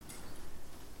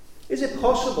Is it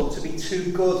possible to be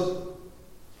too good?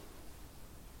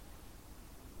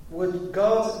 Would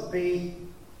God be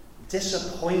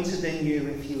disappointed in you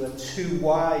if you were too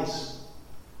wise?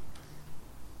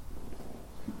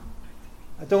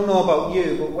 I don't know about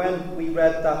you, but when we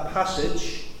read that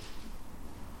passage,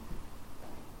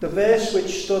 the verse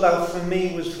which stood out for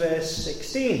me was verse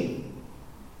 16.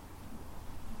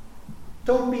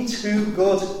 Don't be too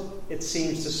good, it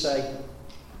seems to say.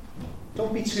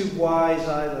 Don't be too wise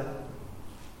either.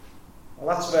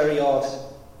 Well, that's very odd.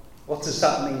 What does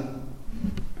that mean?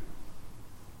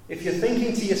 If you're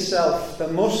thinking to yourself, there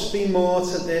must be more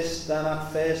to this than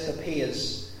at first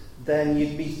appears, then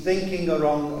you'd be thinking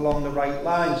along the right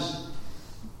lines.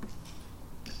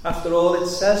 After all, it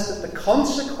says that the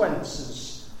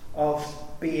consequences of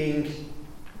being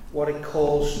what it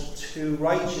calls too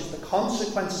righteous, the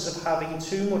consequences of having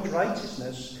too much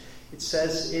righteousness, it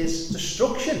says, is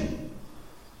destruction.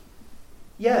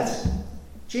 Yet,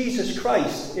 Jesus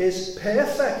Christ is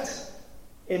perfect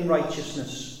in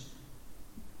righteousness.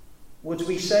 Would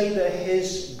we say that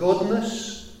his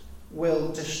goodness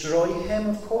will destroy him?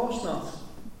 Of course not.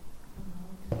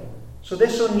 So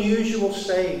this unusual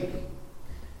saying,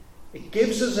 it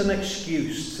gives us an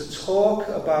excuse to talk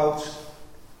about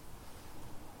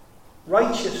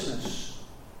righteousness.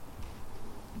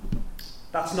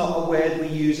 That's not a word we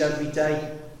use every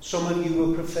day. Some of you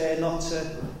would prefer not to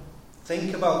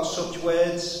think about such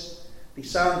words. They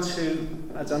sound too,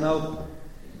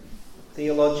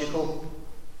 theological.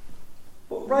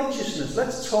 But righteousness,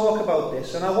 let's talk about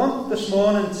this. And I want this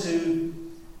morning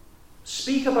to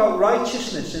speak about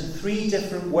righteousness in three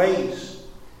different ways.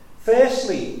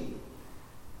 Firstly,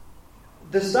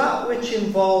 there's that which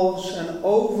involves an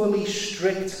overly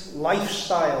strict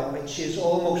lifestyle, which is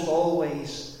almost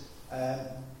always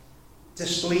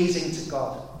displeasing to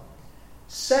God.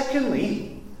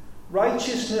 Secondly,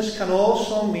 righteousness can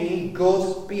also mean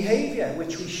good behaviour,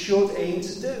 which we should aim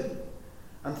to do.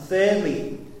 And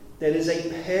thirdly, there is a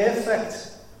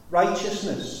perfect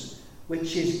righteousness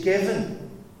which is given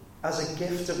as a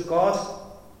gift of God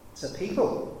to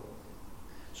people.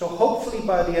 So hopefully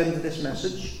by the end of this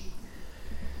message,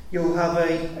 you'll have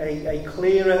a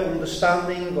clearer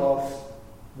understanding of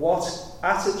what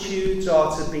attitudes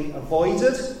are to be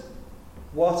avoided,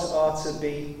 what are to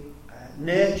be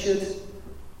nurtured,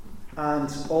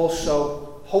 and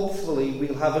also, hopefully,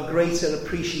 we'll have a greater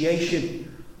appreciation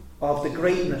of the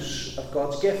greatness of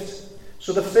God's gift.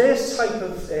 So the first type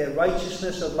of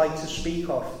righteousness I'd like to speak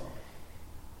of,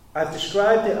 I've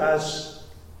described it as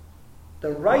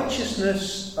the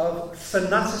righteousness of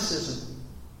fanaticism.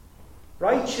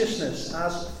 Righteousness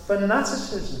as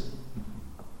fanaticism.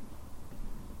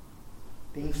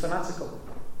 Being fanatical.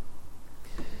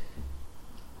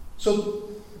 So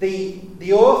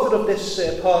the author of this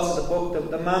part of the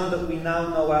book, the man that we now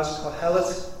know as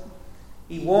Kohelet,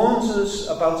 he warns us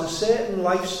about a certain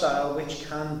lifestyle which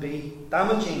can be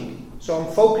damaging. So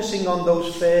I'm focusing on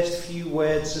those first few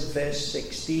words of verse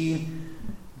 16.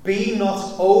 Be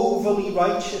not overly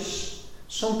righteous.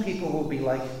 Some people will be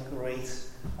like, great,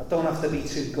 I don't have to be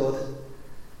too good.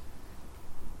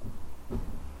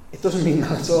 It doesn't mean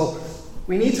that at all.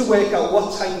 We need to work out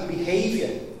what type of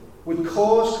behaviour would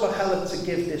cause Kohelet to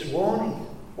give this warning.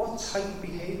 What type of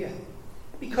behaviour?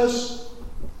 Because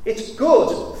it's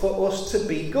good for us to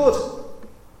be good.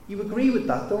 You agree with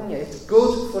that, don't you? It's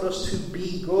good for us to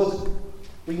be good.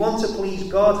 We want to please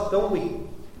God, don't we?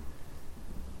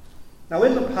 Now,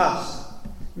 in the past,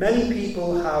 many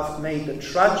people have made the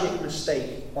tragic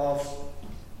mistake of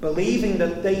believing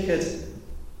that they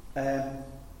could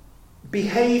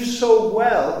behave so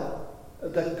well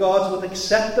that God would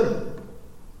accept them.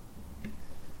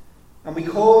 And we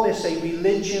call this a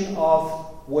religion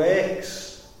of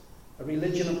works. A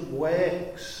religion of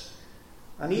works.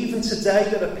 And even today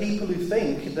there are people who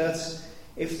think that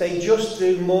if they just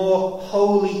do more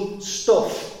holy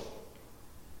stuff,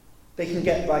 they can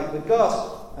get right with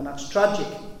God. And that's tragic.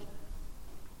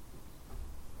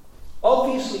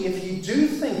 Obviously, if you do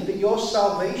think that your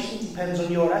salvation depends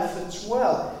on your efforts,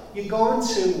 well, you're going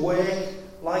to work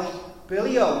like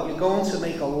Billy-O. You're going to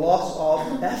make a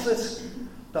lot of effort.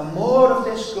 The more of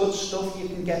this good stuff you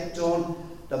can get done,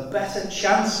 the better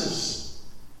chances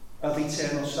of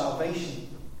eternal salvation.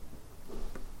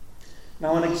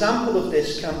 Now, an example of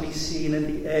this can be seen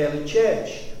in the early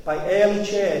church. By early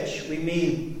church, we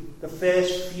mean the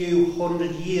first few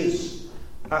hundred years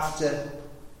after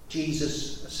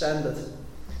Jesus ascended.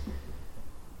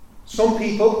 Some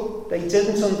people, they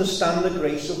didn't understand the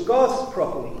grace of God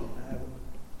properly.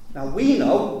 Now, we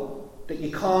know that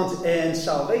you can't earn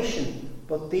salvation,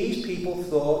 but these people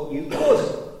thought you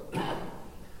could.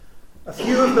 A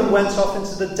few of them went off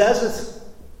into the desert.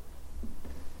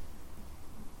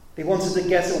 They wanted to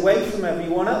get away from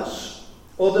everyone else.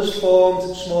 Others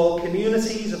formed small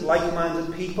communities of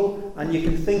like-minded people, and you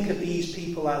can think of these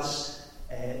people as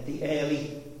the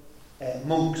early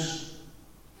monks.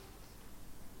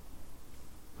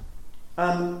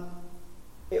 And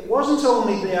it wasn't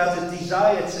only they had a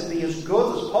desire to be as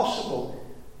good as possible.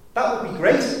 That would be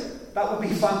great. That would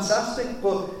be fantastic.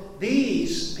 But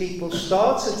these people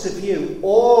started to view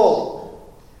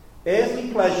all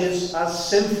earthly pleasures as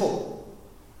sinful.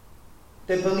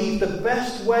 They believed the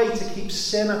best way to keep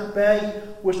sin at bay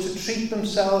was to treat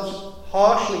themselves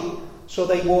harshly. So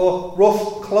they wore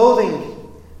rough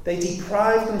clothing. They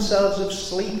deprived themselves of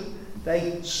sleep.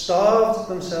 They starved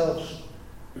themselves.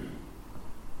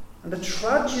 And the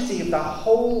tragedy of that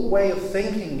whole way of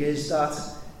thinking is that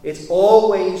it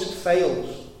always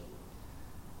fails.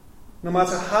 No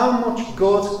matter how much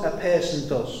good a person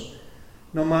does,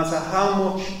 no matter how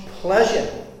much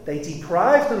pleasure they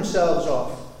deprive themselves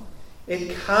of,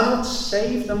 it cannot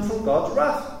save them from God's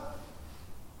wrath.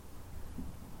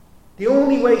 The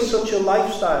only way such a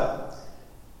lifestyle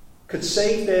could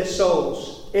save their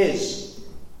souls is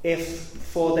if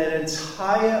for their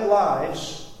entire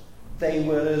lives they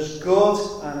were as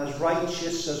good and as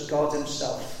righteous as God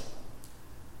himself.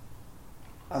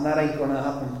 And that ain't going to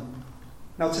happen.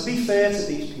 Now, to be fair to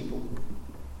these people,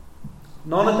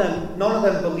 none of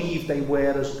them believed they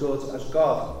were as good as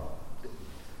God.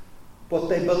 But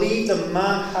they believed a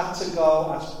man had to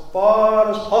go as far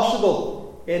as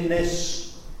possible in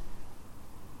this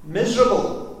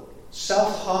miserable,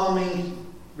 self-harming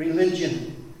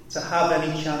religion to have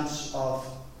any chance of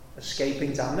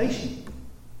escaping damnation.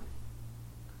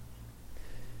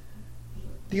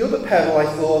 The other peril, I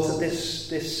thought, of this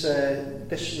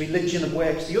religion of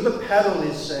works, the other peril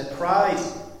is pride.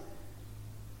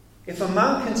 If a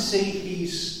man can see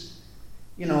he's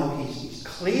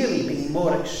clearly being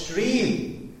more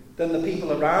extreme than the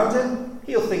people around him,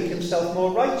 he'll think himself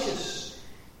more righteous.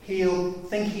 He'll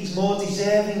think he's more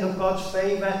deserving of God's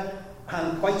favour,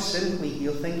 and quite simply,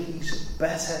 he'll think he's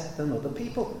better than other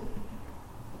people.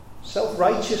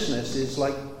 Self-righteousness is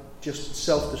like just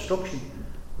self-destruction.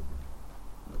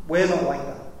 We're not like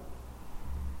that.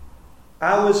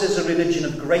 Ours is a religion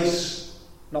of grace,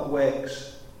 not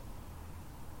works.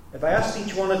 If I asked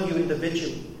each one of you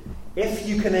individually, if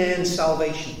you can earn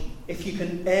salvation,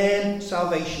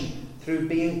 through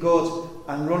being good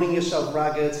and running yourself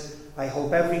ragged, I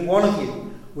hope every one of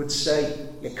you would say,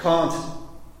 you can't.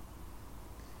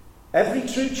 Every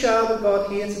true child of God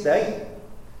here today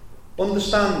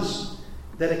understands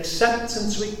that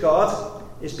acceptance with God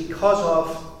is because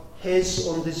of his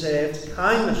undeserved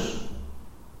kindness.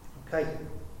 Okay.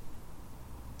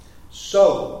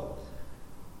 So,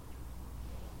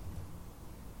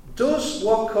 does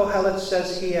what Kohelet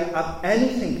says here have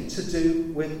anything to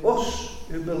do with us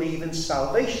who believe in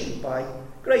salvation by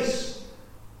grace?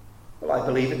 Well, I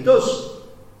believe it does.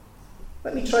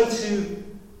 Let me try to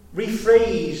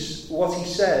rephrase what he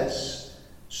says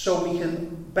so we can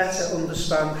better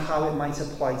understand how it might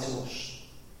apply to us.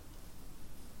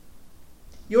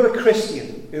 You're a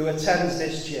Christian who attends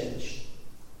this church.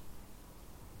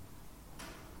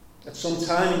 At some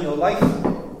time in your life,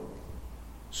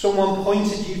 someone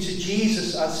pointed you to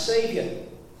Jesus as Saviour.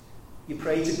 You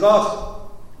prayed to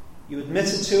God. You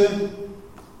admitted to him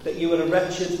that you were a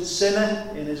wretched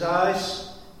sinner in his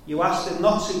eyes. You asked him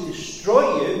not to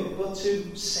destroy you, but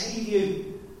to save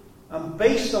you. And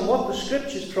based on what the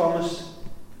scriptures promised,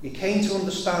 you came to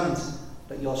understand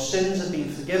that your sins had been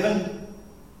forgiven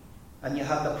and you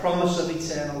had the promise of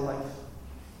eternal life.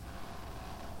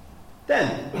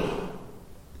 Then,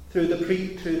 through the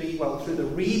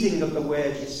reading of the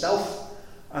word yourself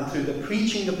and through the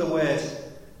preaching of the word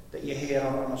that you hear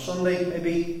on a Sunday,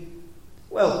 maybe,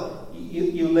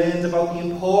 you learned about the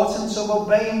importance of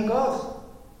obeying God.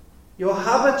 Your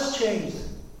habits changed.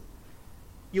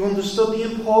 You understood the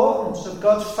importance of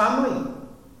God's family.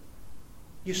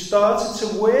 You started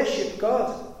to worship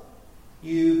God.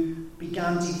 You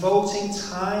began devoting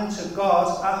time to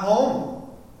God at home.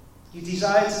 You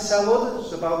desired to tell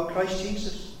others about Christ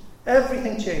Jesus.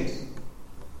 Everything changed.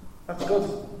 That's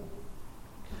good.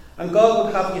 And God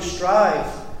would have you strive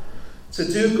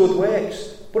to do good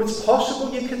works, but it's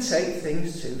possible you could take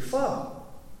things too far.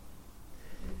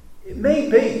 It may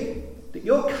be that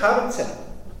your character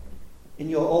in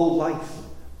your old life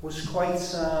was quite,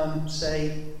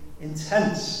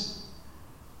 intense.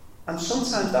 And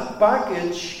sometimes that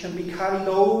baggage can be carried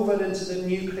over into the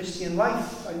new Christian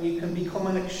life, and you can become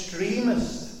an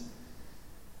extremist,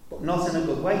 but not in a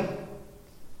good way.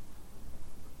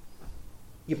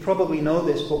 you probably know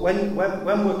this, but when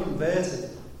we're converted,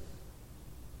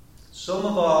 some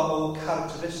of our old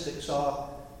characteristics are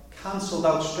cancelled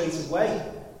out straight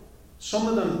away. Some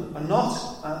of them are not,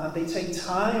 and they take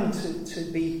time to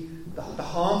be the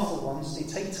harmful ones. They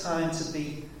take time to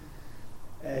be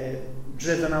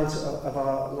driven out of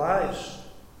our lives,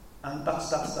 and that's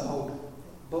the hope.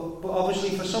 But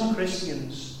obviously, for some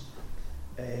Christians,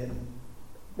 every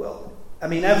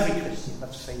Christian,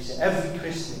 let's face it, every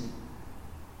Christian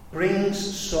brings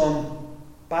some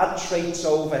bad traits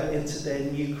over into their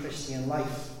new Christian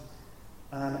life,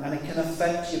 and it can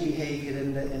affect your behaviour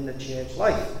in the church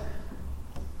life.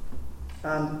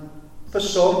 And for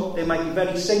some, they might be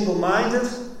very single-minded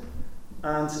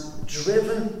and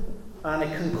driven, and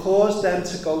it can cause them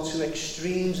to go to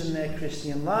extremes in their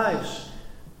Christian lives.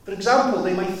 For example,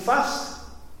 they might fast.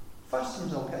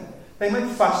 Fasting's okay. They might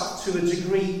fast to a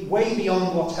degree way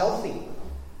beyond what's healthy.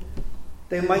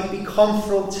 They might be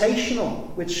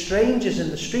confrontational with strangers in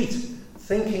the street,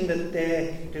 thinking that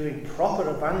they're doing proper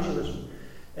evangelism.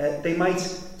 They might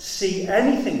see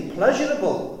anything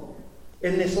pleasurable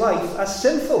in this life as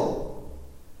sinful,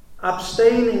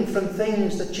 abstaining from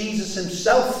things that Jesus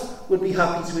himself would be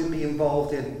happy to be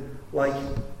involved in, like,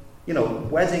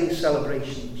 wedding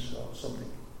celebrations or something.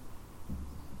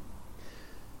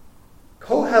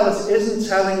 Kohelet isn't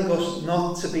telling us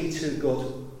not to be too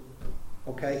good,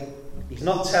 okay? He's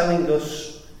not telling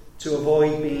us to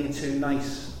avoid being too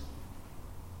nice.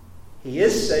 He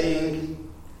is saying,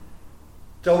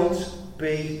 don't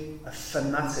be a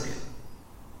fanatic.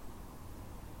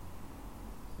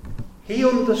 He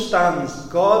understands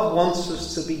God wants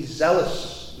us to be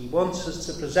zealous. He wants us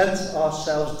to present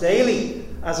ourselves daily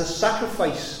as a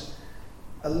sacrifice,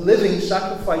 a living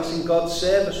sacrifice in God's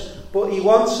service. But he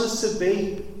wants us to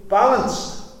be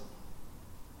balanced.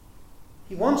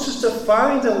 He wants us to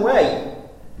find a way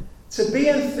to be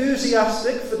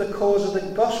enthusiastic for the cause of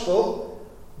the gospel,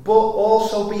 but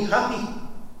also be happy,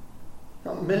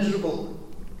 not miserable.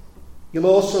 You'll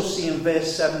also see in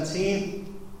verse 17,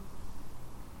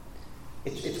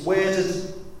 it's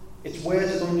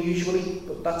worded unusually,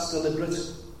 but that's deliberate.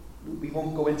 We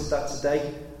won't go into that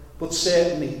today. But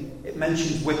certainly it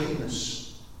mentions wickedness.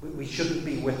 We shouldn't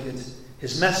be wicked.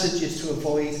 His message is to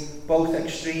avoid both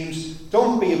extremes.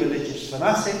 Don't be a religious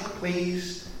fanatic,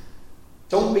 please.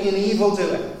 Don't be an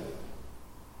evildoer.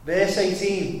 Verse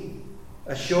 18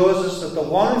 assures us that the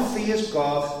one who fears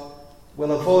God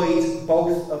will avoid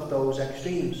both of those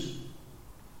extremes.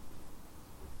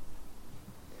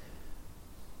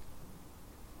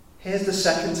 Here's the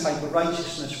second type of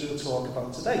righteousness we'll talk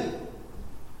about today.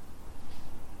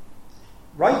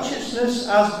 Righteousness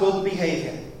as good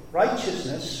behaviour.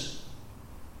 Righteousness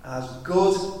as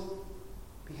good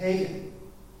behaviour.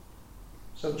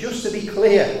 So just to be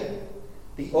clear,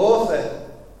 the author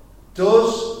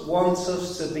does want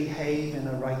us to behave in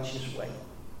a righteous way.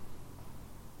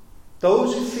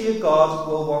 Those who fear God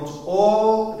will want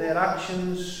all their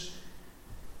actions,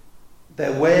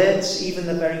 their words, even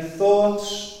their very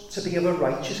thoughts, to be of a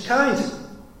righteous kind.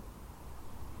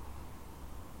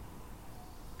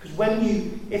 Because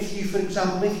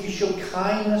if you show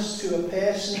kindness to a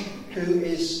person who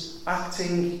is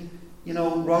acting,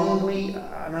 wrongly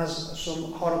and has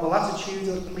some horrible attitude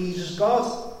that pleases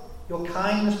God, your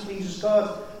kindness pleases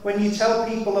God. When you tell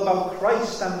people about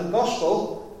Christ and the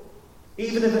gospel,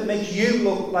 even if it makes you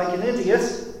look like an idiot,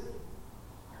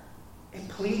 it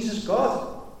pleases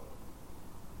God.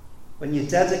 When you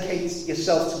dedicate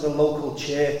yourself to the local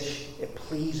church, it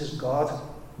pleases God.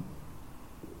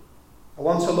 I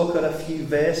want to look at a few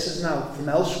verses now from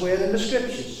elsewhere in the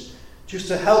scriptures, just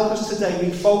to help us today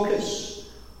refocus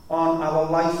on our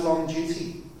lifelong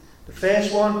duty. The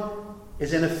first one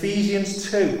is in Ephesians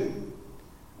 2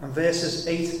 and verses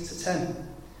 8 to 10.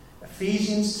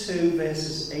 Ephesians 2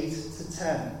 verses 8 to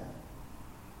 10.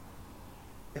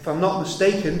 If I'm not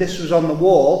mistaken, this was on the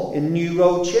wall in New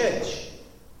Road Church.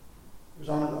 It was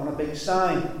on a big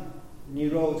sign, New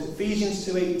Road. Ephesians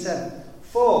 2, 8 and 10.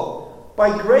 For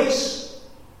by grace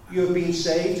you have been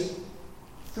saved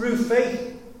through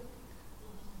faith.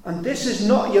 And this is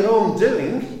not your own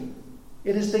doing,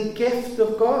 it is the gift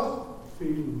of God.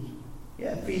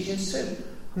 Ephesians 2.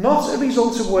 Not a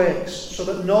result of works, so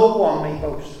that no one may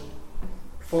boast.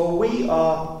 For we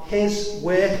are his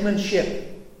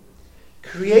workmanship,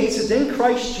 created in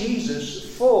Christ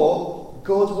Jesus for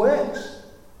good works,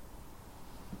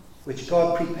 which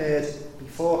God prepared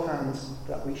beforehand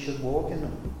that we should walk in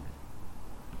them.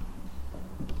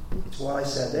 It's what I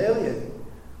said earlier.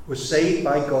 We're saved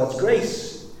by God's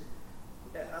grace.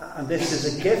 And this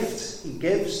is a gift he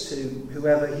gives to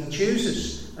whoever he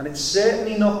chooses. And it's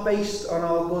certainly not based on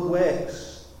our good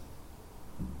works.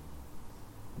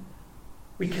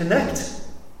 We connect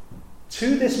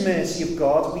to this mercy of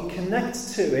God, we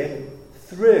connect to it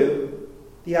through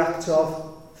the act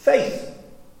of faith.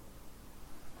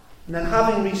 And then,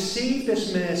 having received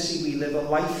this mercy, we live a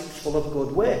life full of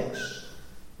good works.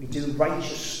 We do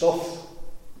righteous stuff.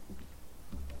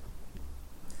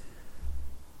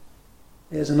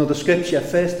 Here's another scripture, 1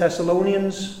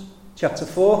 Thessalonians chapter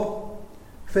 4.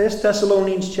 1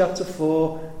 Thessalonians chapter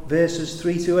 4, verses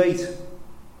 3 to 8.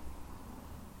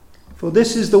 For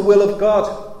this is the will of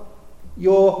God,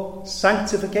 your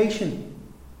sanctification,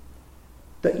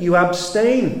 that you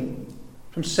abstain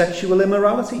from sexual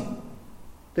immorality,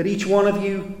 that each one of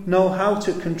you know how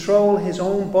to control his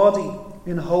own body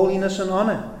in holiness and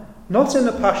honour, not in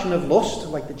the passion of lust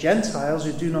like the Gentiles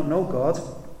who do not know God,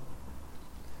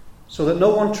 so that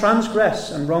no one transgress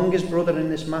and wrong his brother in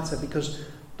this matter, because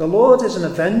the Lord is an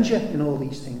avenger in all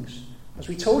these things, as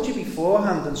we told you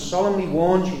beforehand and solemnly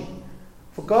warned you.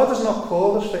 For God has not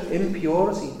called us for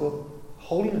impurity, but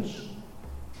holiness.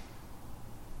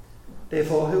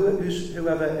 Therefore,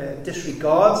 whoever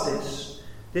disregards this,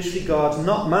 disregards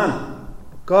not man,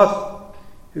 but God,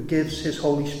 who gives his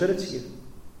Holy Spirit to you.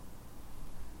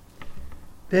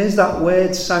 There's that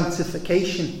word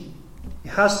sanctification.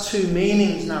 It has two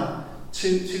meanings now,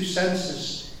 two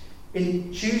senses.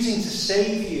 In choosing to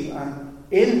save you and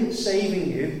in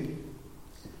saving you,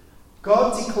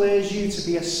 God declares you to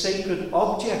be a sacred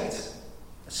object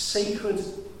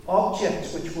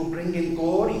which will bring in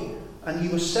glory, and you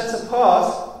were set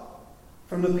apart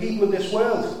from the people of this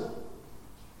world,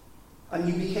 and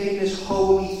you became this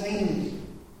holy thing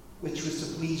which was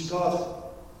to please God.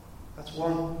 That's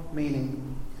one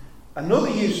meaning. Another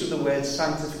use of the word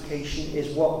sanctification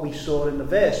is what we saw in the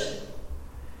verse.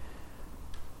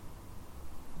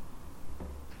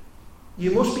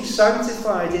 You must be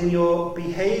sanctified in your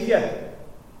behaviour.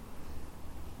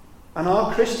 And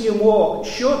our Christian walk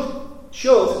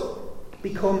should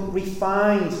become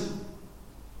refined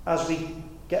as we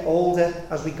get older,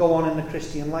 as we go on in the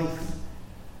Christian life.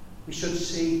 We should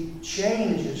see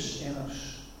changes in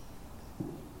us.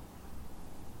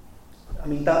 I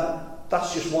mean,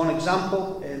 that's just one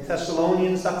example. In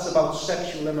Thessalonians, that's about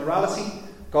sexual immorality.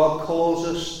 God calls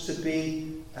us to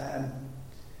be,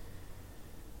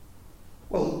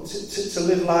 to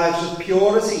live lives of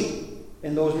purity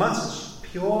in those matters.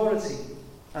 Purity.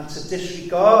 And to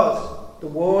disregard the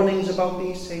warnings about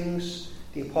these things,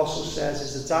 the Apostle says,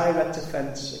 is a direct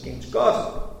offence against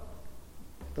God.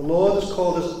 The Lord has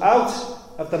called us out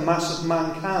of the mass of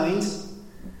mankind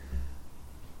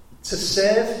to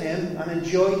serve him and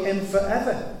enjoy him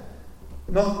forever,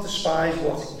 not despise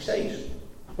what he says.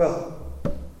 Well,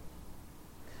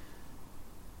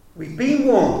 we've been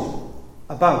warned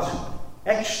about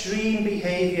extreme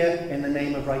behaviour in the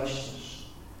name of righteousness.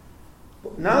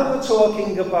 But now we're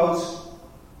talking about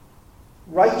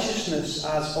righteousness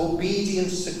as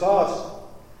obedience to God.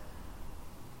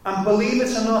 And believe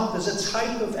it or not, there's a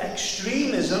type of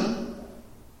extremism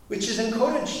which is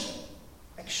encouraged.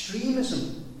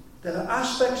 Extremism. There are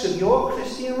aspects of your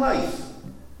Christian life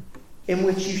in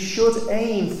which you should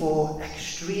aim for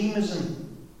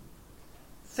extremism.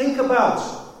 Think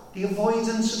about the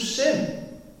avoidance of sin.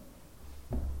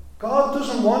 God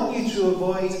doesn't want you to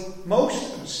avoid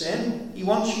most of sin. He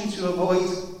wants you to avoid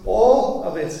all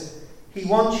of it. He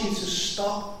wants you to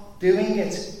stop doing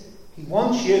it. He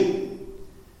wants you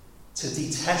to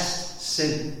detest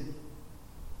sin.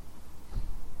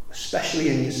 Especially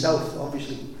in yourself,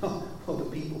 obviously. Other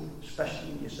people,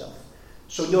 especially in yourself.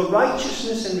 So your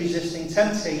righteousness in resisting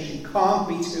temptation can't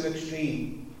be too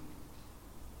extreme.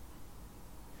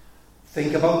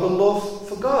 Think about the love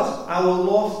for God, our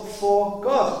love for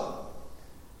God.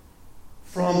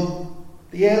 From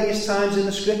the earliest times in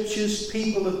the scriptures,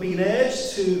 people have been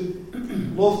urged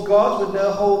to love God with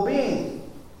their whole being.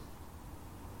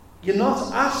 You're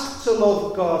not asked to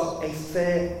love God a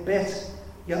fair bit.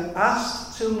 You're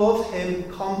asked to love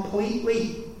him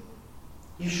completely.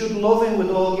 You should love him with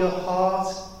all your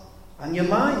heart and your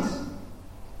mind.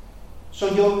 So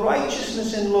your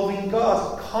righteousness in loving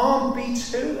God can't be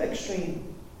too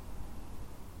extreme.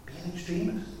 Be an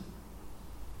extremist.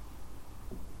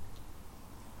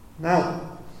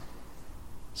 Now,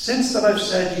 since that I've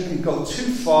said you can go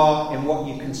too far in what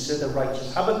you consider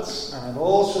righteous habits, and I've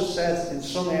also said in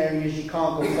some areas you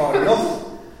can't go far enough,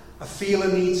 I feel a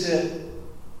need to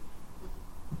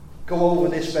go over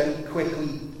this very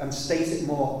quickly and state it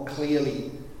more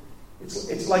clearly.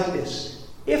 It's like this.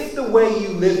 If the way you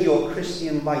live your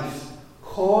Christian life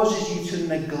causes you to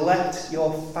neglect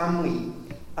your family,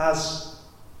 as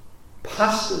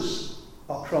pastors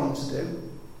are prone to do,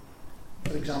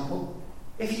 for example,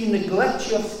 If you neglect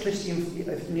your if you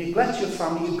neglect your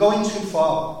family, you're going too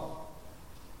far.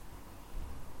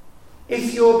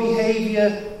 If your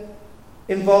behaviour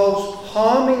involves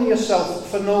harming yourself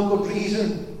for no good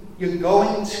reason, you're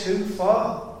going too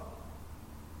far.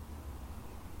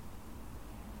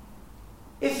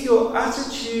 If your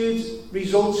attitude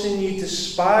results in you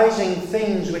despising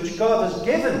things which God has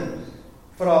given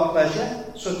for our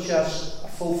pleasure, such as a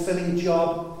fulfilling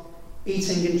job,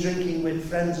 eating and drinking with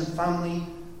friends and family,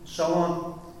 so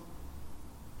on,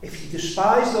 if you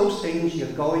despise those things, you're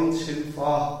going too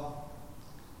far.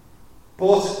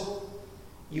 But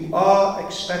you are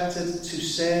expected to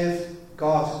serve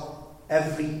God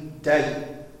every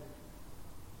day.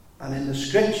 And in the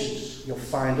scriptures, you'll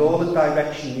find all the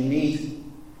direction you need.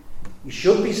 You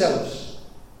should be zealous.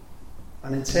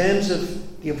 And in terms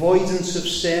of the avoidance of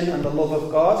sin and the love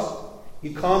of God,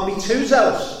 you can't be too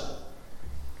zealous.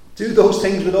 Do those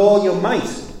things with all your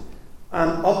might.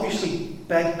 And obviously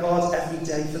beg God every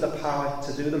day for the power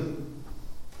to do them.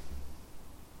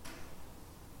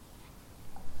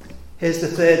 Here's the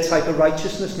third type of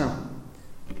righteousness now.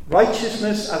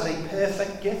 Righteousness as a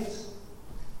perfect gift.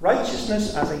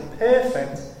 Righteousness as a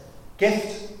perfect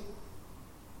gift.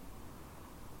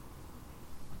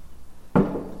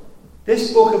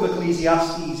 This book of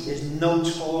Ecclesiastes is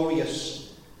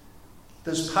notorious.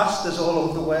 There's pastors all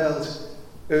over the world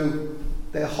who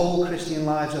their whole Christian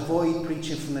lives avoid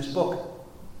preaching from this book.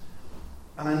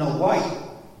 And I know why.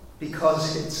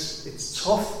 Because it's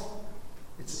tough.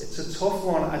 It's a tough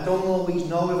one. I don't always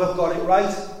know if I've got it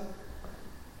right.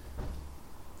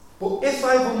 But if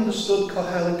I've understood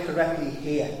Kohelet correctly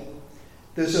here,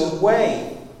 there's a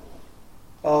way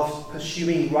of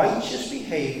pursuing righteous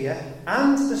behaviour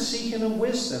and the seeking of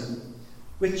wisdom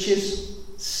which is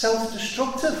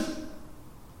self-destructive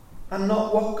and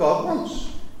not what God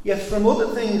wants. Yet from other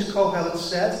things Kohelet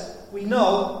said, we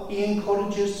know he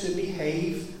encourages to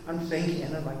behave and think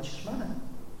in a righteous manner.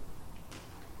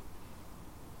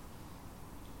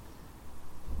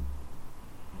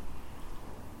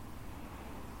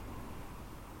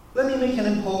 Let me make an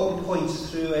important point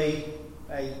through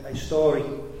a story.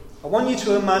 I want you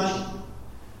to imagine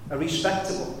a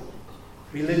respectable,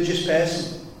 religious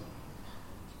person.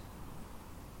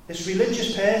 This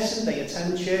religious person, they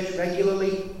attend church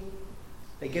regularly.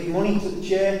 They give money to the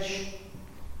church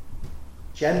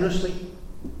generously.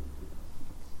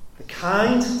 They're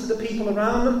kind to the people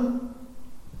around them.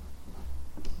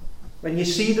 When you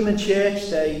see them in church,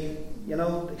 they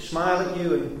smile at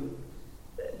you and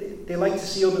they like to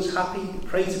see others happy,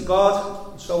 pray to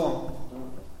God, and so on.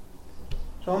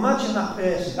 So imagine that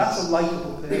person. That's a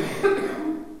likeable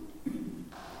person.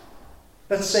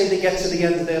 Let's say they get to the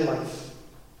end of their life.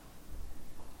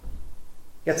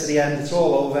 Get to the end, it's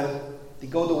all over. They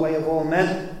go the way of all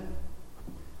men.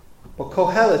 But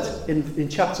Kohelet, in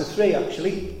chapter 3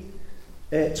 actually,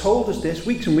 told us this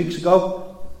weeks and weeks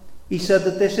ago. He said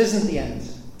that this isn't the end.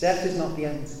 Death is not the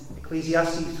end.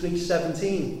 Ecclesiastes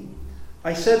 3:17.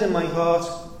 I said in my heart,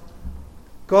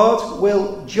 God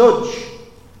will judge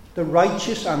the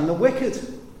righteous and the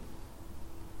wicked.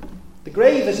 The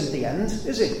grave isn't the end,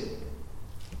 is it?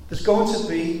 There's going to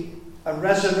be a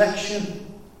resurrection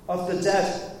of the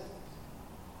dead.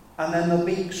 And then there'll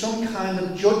be some kind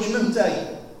of judgment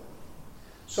day.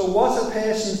 So what a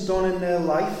person's done in their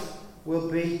life will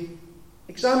be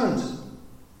examined.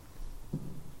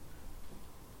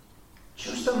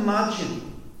 Just imagine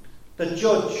the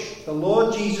judge, the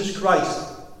Lord Jesus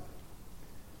Christ,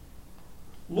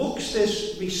 looks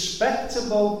this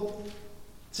respectable,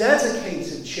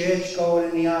 dedicated churchgoer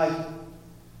in the eye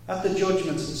at the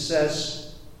judgment and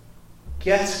says,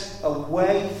 get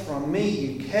away from me,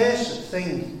 you cursed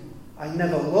thing. I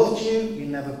never loved you, you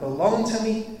never belonged to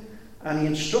me. And he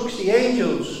instructs the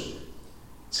angels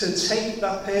to take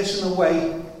that person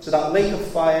away to that lake of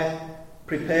fire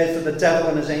prepared for the devil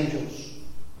and his angels.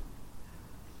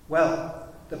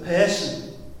 Well, the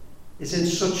person is in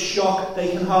such shock they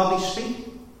can hardly speak.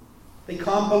 They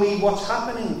can't believe what's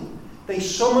happening. They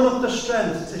summon up the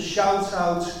strength to shout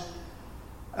out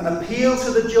and appeal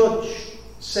to the judge,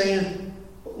 saying,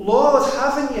 Lord,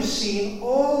 haven't you seen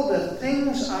all the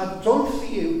things I've done for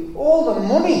you? All the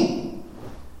money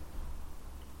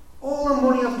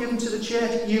I've given to the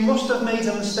church. You must have made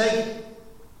a mistake.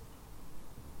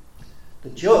 The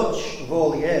judge of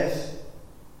all the earth,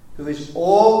 who is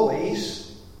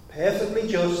always perfectly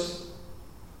just,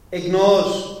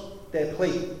 ignores their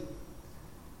plea.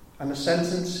 And the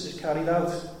sentence is carried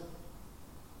out.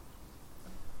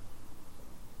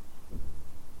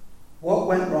 What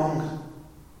went wrong?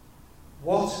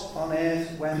 What on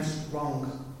earth went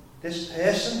wrong? This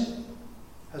person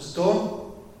has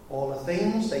done all the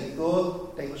things they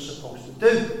thought they were supposed to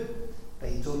do.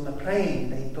 They'd done the praying,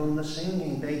 they'd done the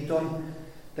singing, they'd done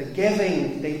the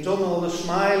giving, they'd done all the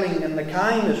smiling and the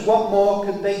kindness. What more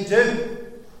could they do?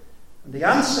 And the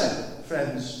answer,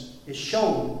 friends, is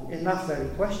shown in that very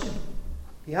question.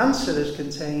 The answer is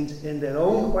contained in their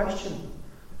own question.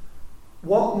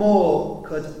 What more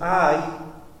could I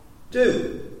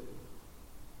do?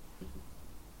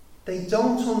 They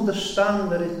don't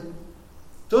understand that it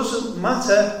doesn't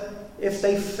matter if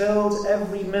they filled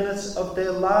every minute of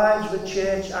their lives with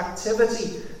church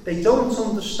activity. They don't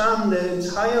understand their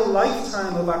entire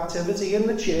lifetime of activity in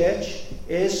the church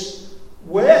is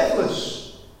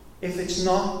worthless if it's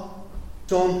not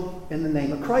done in the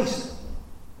name of Christ.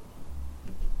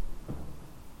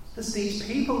 There's these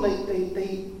people,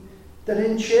 they're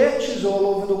in churches all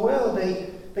over the world.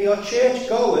 They are church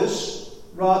goers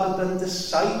rather than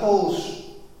disciples.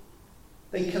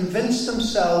 They convince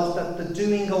themselves that they're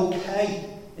doing okay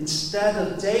instead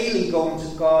of daily going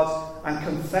to God and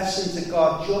confessing to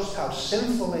God just how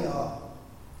sinful they are.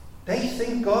 They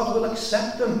think God will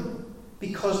accept them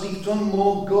because they've done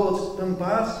more good than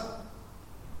bad.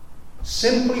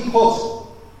 Simply put,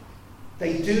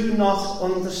 they do not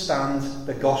understand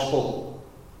the gospel.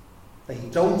 They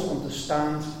don't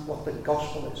understand what the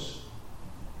gospel is.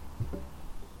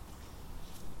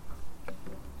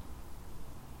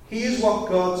 Here's what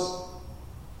God,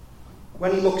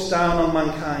 when he looks down on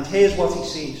mankind, here's what he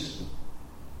sees.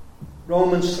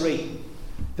 Romans 3,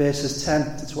 verses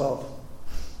 10 to 12.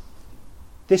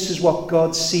 This is what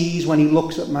God sees when he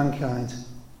looks at mankind.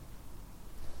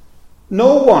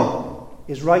 No one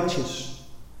is righteous,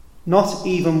 not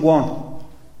even one.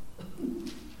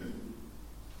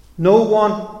 No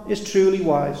one is truly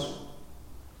wise.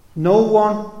 No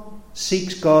one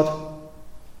seeks God.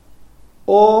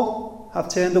 All have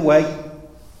turned away.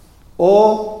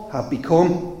 All have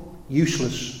become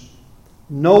useless.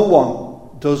 No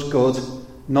one does good,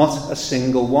 not a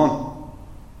single one.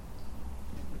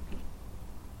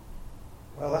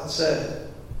 Well,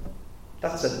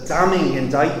 that's a damning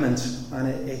indictment,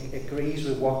 and it agrees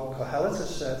with what Kohelet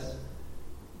has said.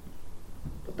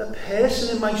 But the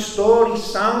person in my story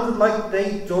sounded like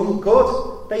they'd done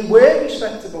good. They were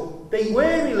respectable. They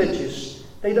were religious.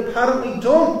 They'd apparently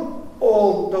done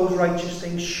all those righteous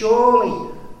things.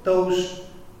 Surely those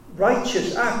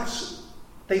righteous acts,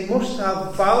 they must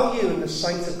have value in the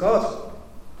sight of God.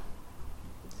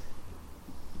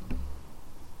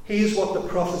 Here's what the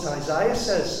prophet Isaiah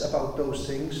says about those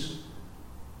things.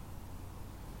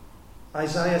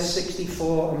 Isaiah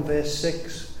 64 and verse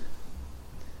 6.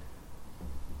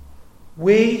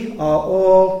 We are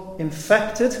all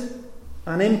infected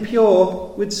and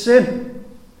impure with sin.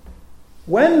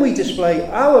 When we display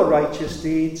our righteous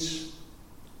deeds,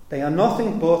 they are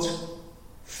nothing but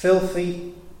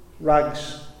filthy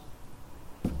rags.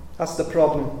 That's the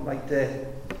problem right there.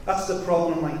 That's the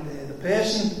problem right there. The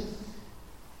person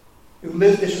who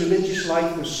lived this religious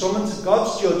life was summoned to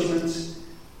God's judgment.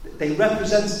 They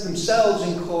represented themselves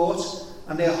in court,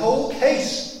 and their whole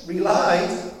case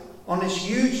relied on this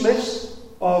huge list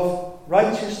of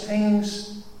righteous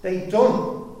things they'd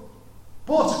done.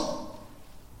 But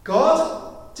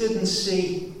God didn't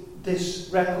see this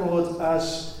record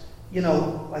as,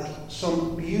 like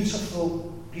some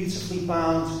beautifully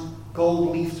bound,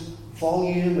 gold-leafed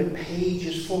volume with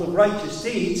pages full of righteous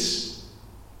deeds.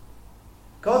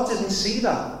 God didn't see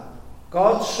that.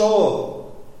 God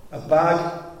saw a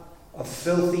bag of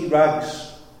filthy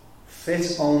rags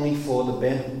fit only for the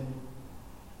bin.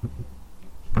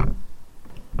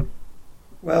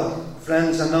 Well,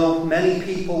 friends, I know many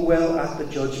people will, at the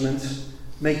judgment,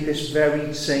 make this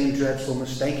very same dreadful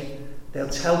mistake. They'll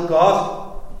tell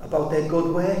God about their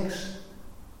good works.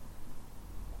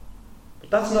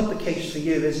 But that's not the case for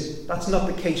you, is it? That's not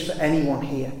the case for anyone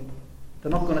here.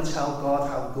 They're not going to tell God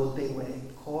how good they were.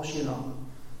 Of course you're not.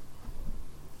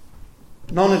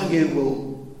 None of you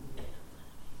will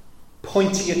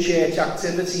point to your church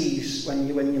activities when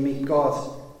you meet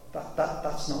God.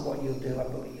 That's not what you'll do, I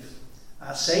believe.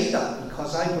 I say that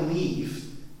because I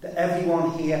believe that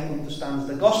everyone here understands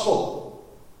the gospel.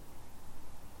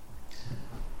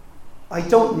 I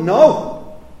don't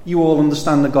know you all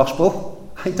understand the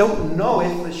gospel. I don't know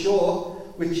it for sure,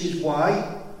 which is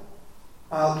why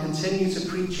I'll continue to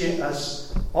preach it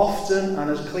as often and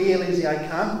as clearly as I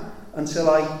can until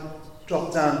I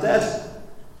drop down dead.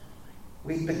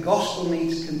 The gospel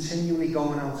needs continually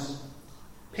going out.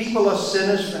 People are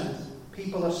sinners, friend.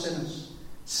 People are sinners.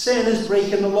 Sin is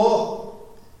breaking the law.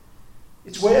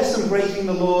 It's worse than breaking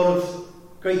the law of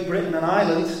Great Britain and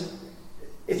Ireland.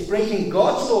 It's breaking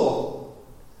God's law.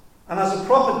 And as a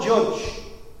proper judge,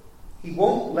 He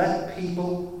won't let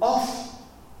people off.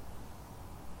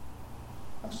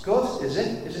 That's good, is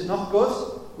it? Is it not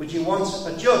good? Would you want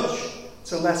a judge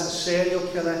to let a serial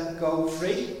killer go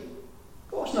free?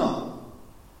 Of course not.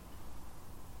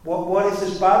 What if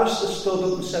this barrister stood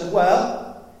up and said,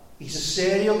 well, he's a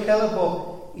serial killer,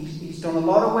 but he's done a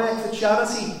lot of work for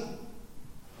charity.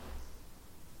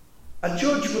 A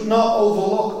judge would not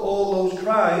overlook all those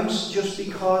crimes just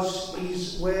because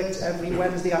he's worked every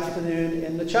Wednesday afternoon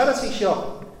in the charity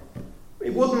shop.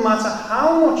 It wouldn't matter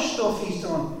how much stuff he's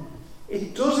done.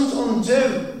 It doesn't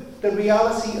undo the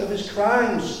reality of his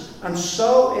crimes. And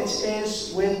so it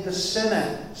is with the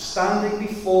sinner standing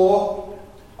before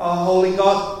our holy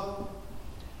God.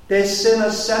 Their sin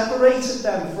has separated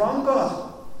them from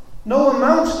God. No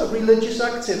amount of religious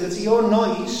activity or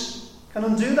noise can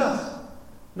undo that.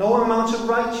 No amount of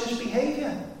righteous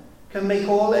behaviour can make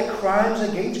all their crimes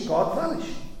against God vanish.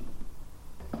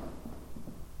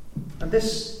 And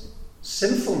this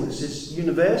sinfulness is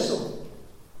universal.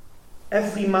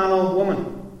 Every man or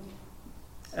woman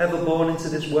ever born into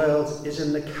this world is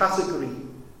in the category,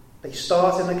 they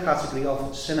start in the category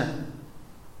of sinner.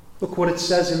 Look what it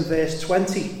says in verse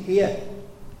 20 here.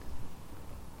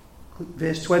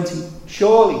 Verse 20,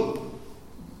 surely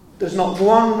there's not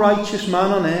one righteous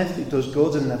man on earth who does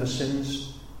good and never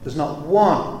sins. There's not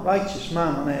one righteous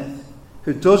man on earth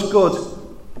who does good,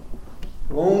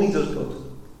 who only does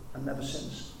good and never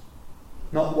sins.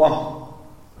 Not one.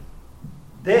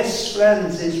 This,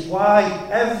 friends, is why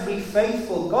every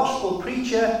faithful gospel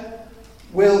preacher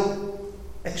will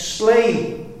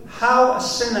explain how a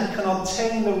sinner can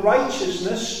obtain the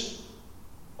righteousness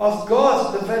of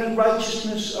God, the very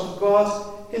righteousness of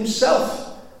God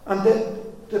himself. And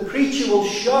the preacher will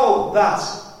show that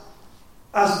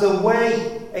as the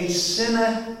way a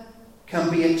sinner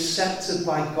can be accepted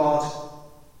by God.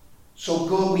 So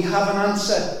good, we have an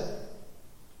answer.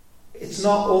 It's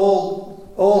not all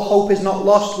hope is not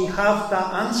lost. We have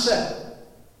that answer.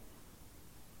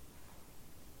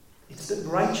 It's the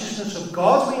righteousness of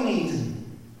God we need.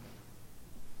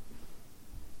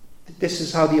 This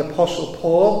is how the Apostle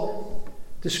Paul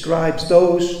describes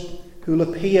those who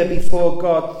will appear before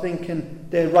God thinking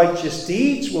their righteous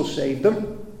deeds will save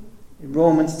them. In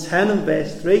Romans 10 and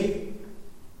verse 3.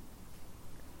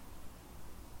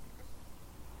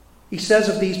 He says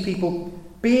of these people,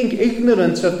 being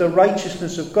ignorant of the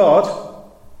righteousness of God,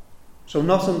 so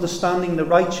not understanding the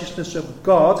righteousness of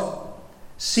God,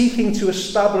 seeking to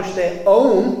establish their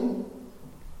own,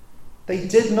 they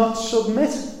did not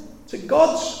submit to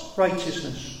God's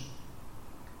righteousness.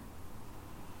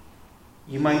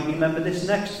 You might remember this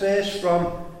next verse from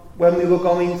when we were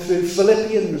going through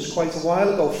Philippians quite a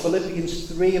while ago,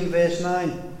 Philippians 3 and verse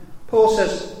 9. Paul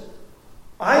says,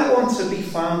 I want to be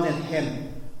found in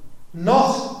him,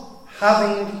 not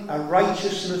having a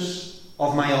righteousness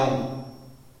of my own,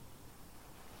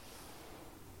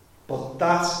 but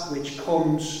that which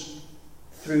comes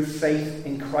through faith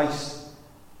in Christ,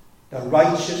 the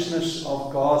righteousness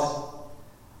of God.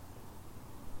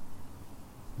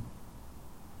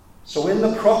 So in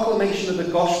the proclamation of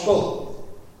the gospel,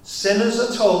 sinners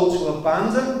are told to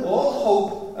abandon all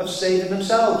hope of saving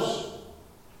themselves.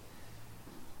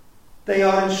 They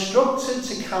are instructed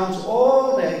to count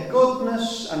all their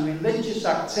goodness and religious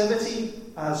activity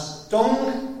as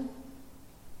dung,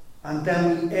 and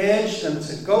then we urge them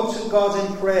to go to God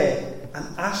in prayer and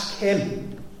ask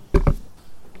him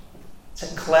to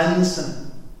cleanse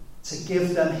them, to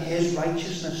give them his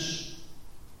righteousness.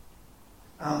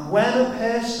 And when a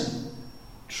person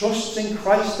trusts in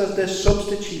Christ as their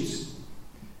substitute,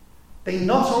 they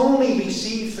not only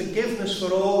receive forgiveness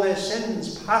for all their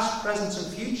sins, past, present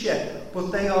and future, but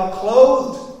they are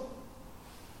clothed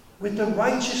with the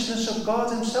righteousness of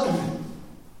God himself.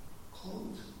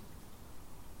 Clothed.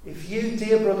 If you,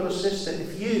 dear brother or sister,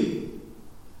 if you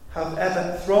have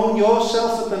ever thrown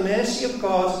yourself at the mercy of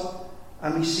God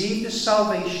and received his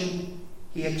salvation,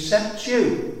 he accepts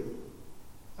you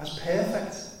as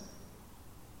perfect.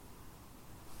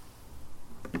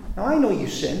 Now I know you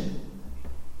sin.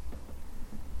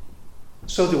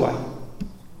 So do I.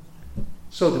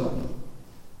 So do I.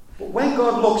 But when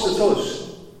God looks at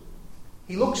us,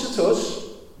 he looks at us,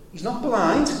 he's not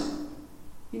blind,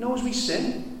 he knows we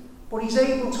sin, but he's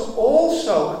able to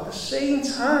also at the same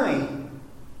time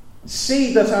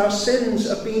see that our sins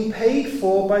are being paid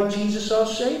for by Jesus our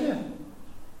Saviour.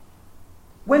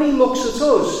 When he looks at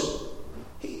us,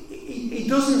 he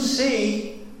doesn't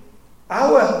see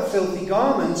our filthy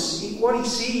garments. What he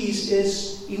sees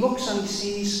is, he looks and he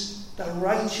sees the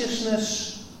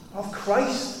righteousness of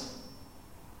Christ.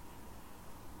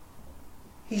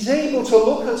 He's able to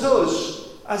look at us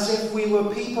as if we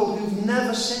were people who've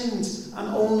never sinned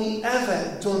and only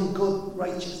ever done good,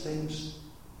 righteous things.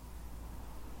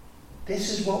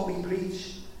 This is what we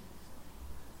preach.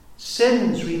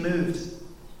 Sins removed.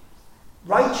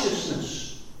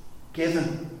 Righteousness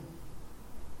given.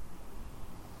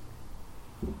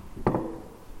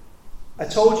 I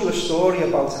told you a story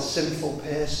about a sinful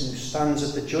person who stands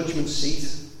at the judgment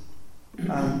seat,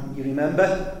 and you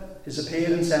remember his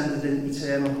appearance ended in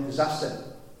eternal disaster.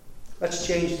 Let's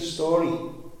change the story.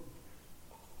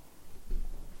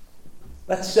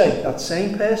 Let's say that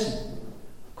same person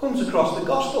comes across the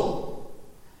gospel.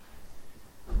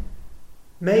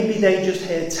 Maybe they just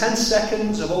heard 10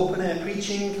 seconds of open-air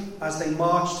preaching as they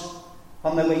marched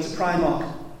on their way to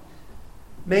Primark.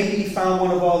 Maybe they found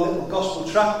one of our little gospel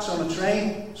tracts on a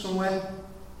train somewhere.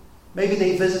 Maybe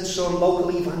they visit some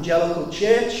local evangelical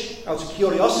church out of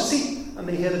curiosity and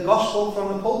they hear the gospel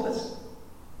from the pulpit.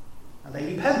 And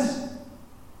they repent.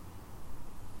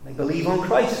 They believe on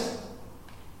Christ.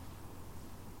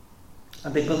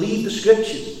 And they believe the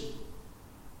scriptures,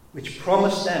 which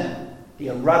promise them the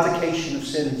eradication of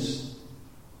sins,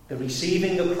 the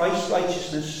receiving of Christ's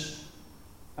righteousness,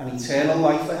 and eternal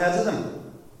life ahead of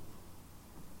them.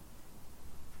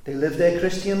 They live their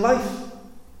Christian life,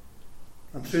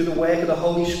 and through the work of the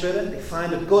Holy Spirit, they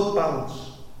find a good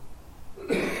balance.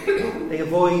 They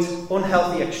avoid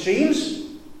unhealthy extremes,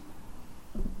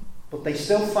 but they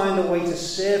still find a way to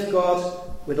serve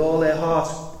God with all their heart.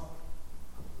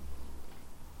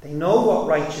 They know what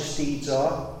righteous deeds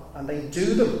are, and they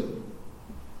do them.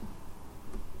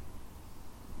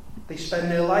 They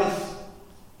spend their life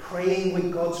praying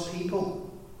with God's people.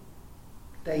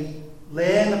 They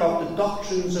learn about the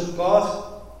doctrines of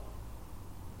God.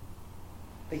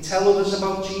 They tell others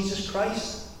about Jesus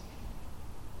Christ.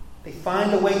 They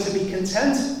find a way to be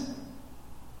content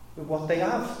with what they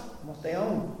have, and what they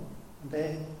own, and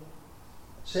their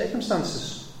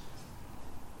circumstances.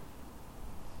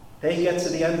 They get to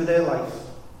the end of their life.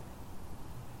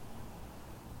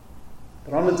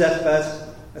 They're on the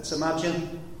deathbed, let's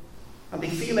imagine, and they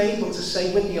feel able to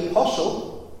say with the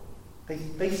apostle,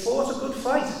 they fought a good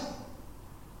fight.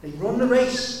 They run the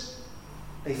race.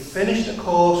 They finished the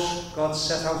course God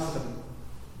set out for them.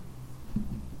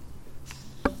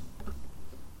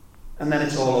 And then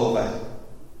it's all over.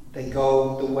 They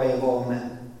go the way of all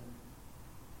men.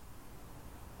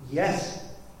 Yet,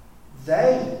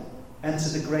 they enter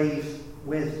the grave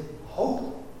with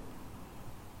hope.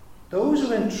 Those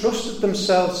who entrusted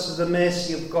themselves to the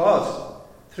mercy of God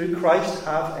through Christ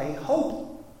have a hope.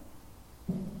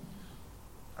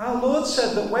 Our Lord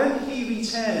said that when he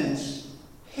returns,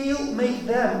 he'll make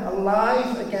them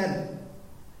alive again.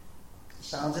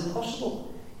 Sounds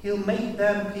impossible. He'll make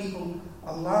them people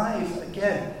alive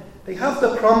again. They have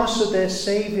the promise of their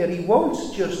Saviour. He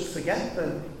won't just forget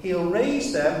them. He'll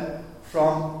raise them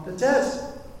from the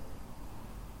dead.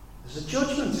 There's a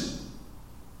judgment.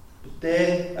 But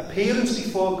their appearance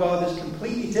before God is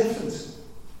completely different.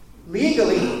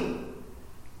 Legally,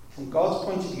 from God's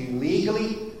point of view,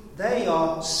 legally, they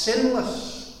are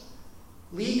sinless.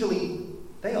 Legally,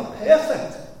 they are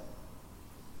perfect.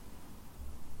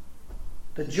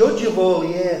 The judge of all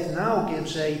the earth now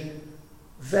gives a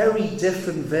very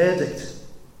different verdict.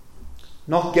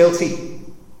 Not guilty.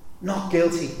 Not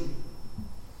guilty.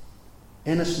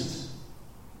 Innocent.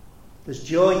 There's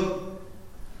joy.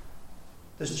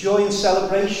 There's joy and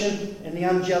celebration in the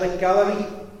angelic gallery.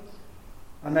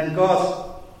 And then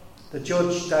God, the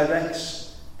judge, directs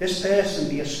this person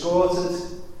be escorted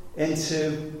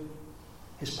into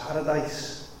his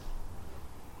paradise.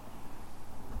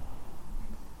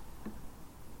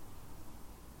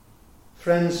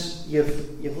 Friends,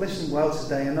 you've listened well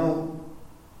today. I know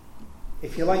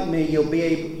if you're like me, you'll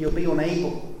be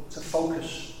unable to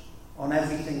focus on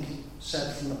everything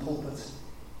said from the pulpit.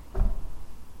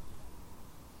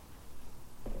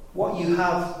 What you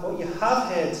have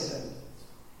heard today,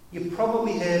 you've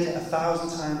probably heard it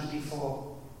 1,000 times before.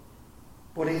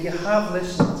 But if you have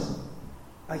listened,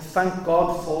 I thank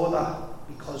God for that,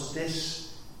 because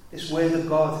this word of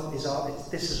God is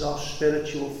our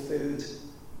spiritual food.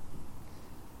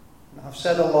 And I've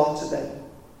said a lot today,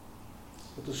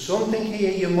 but there's something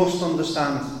here you must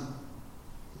understand.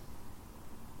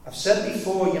 I've said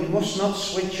before, you must not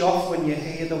switch off when you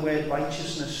hear the word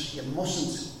righteousness. You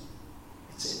mustn't.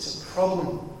 It's a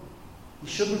problem. You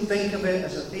shouldn't think of it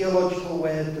as a theological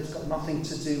word that's got nothing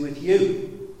to do with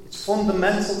you. It's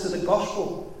fundamental to the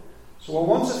gospel. So I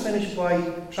want to finish by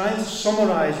trying to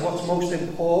summarise what's most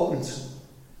important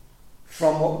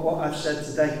from what I've said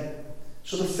today.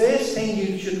 So the first thing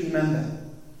you should remember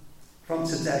from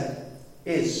today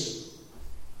is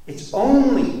it's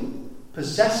only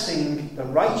possessing the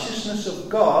righteousness of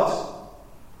God,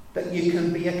 that you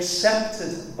can be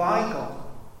accepted by God.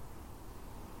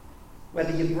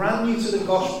 Whether you're brand new to the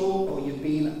gospel or you've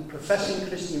been a professing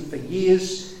Christian for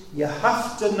years, you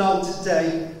have to know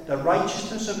today the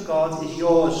righteousness of God is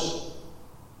yours.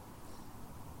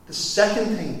 The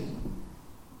second thing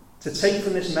to take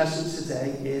from this message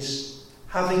today is,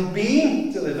 having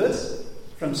been delivered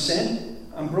from sin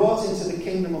and brought into the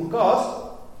kingdom of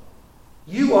God,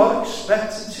 you are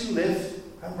expected to live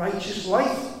a righteous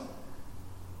life.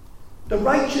 The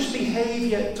righteous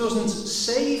behaviour doesn't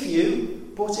save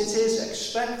you, but it is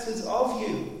expected of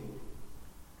you.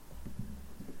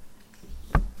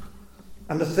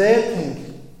 And the third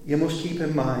thing you must keep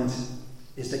in mind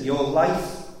is that your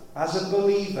life as a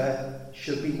believer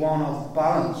should be one of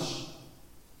balance.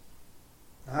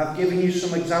 I've given you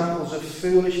some examples of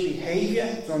foolish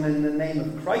behaviour done in the name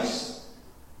of Christ.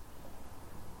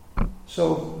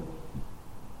 So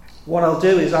what I'll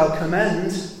do is I'll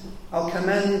commend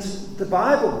the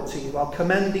Bible to you. I'll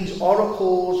commend these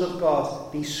oracles of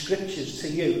God, these scriptures to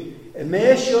you.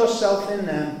 Immerse yourself in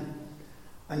them,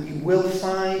 and you will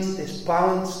find this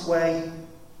balanced way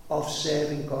of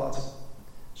serving God.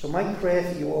 So my prayer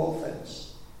for you all,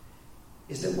 friends,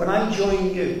 is that when I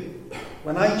join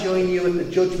you at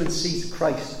the judgment seat of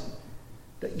Christ,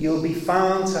 that you'll be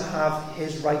found to have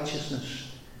his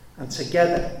righteousness, and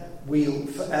together we'll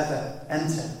forever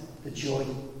enter the joy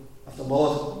of the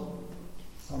Lord.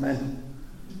 Amen.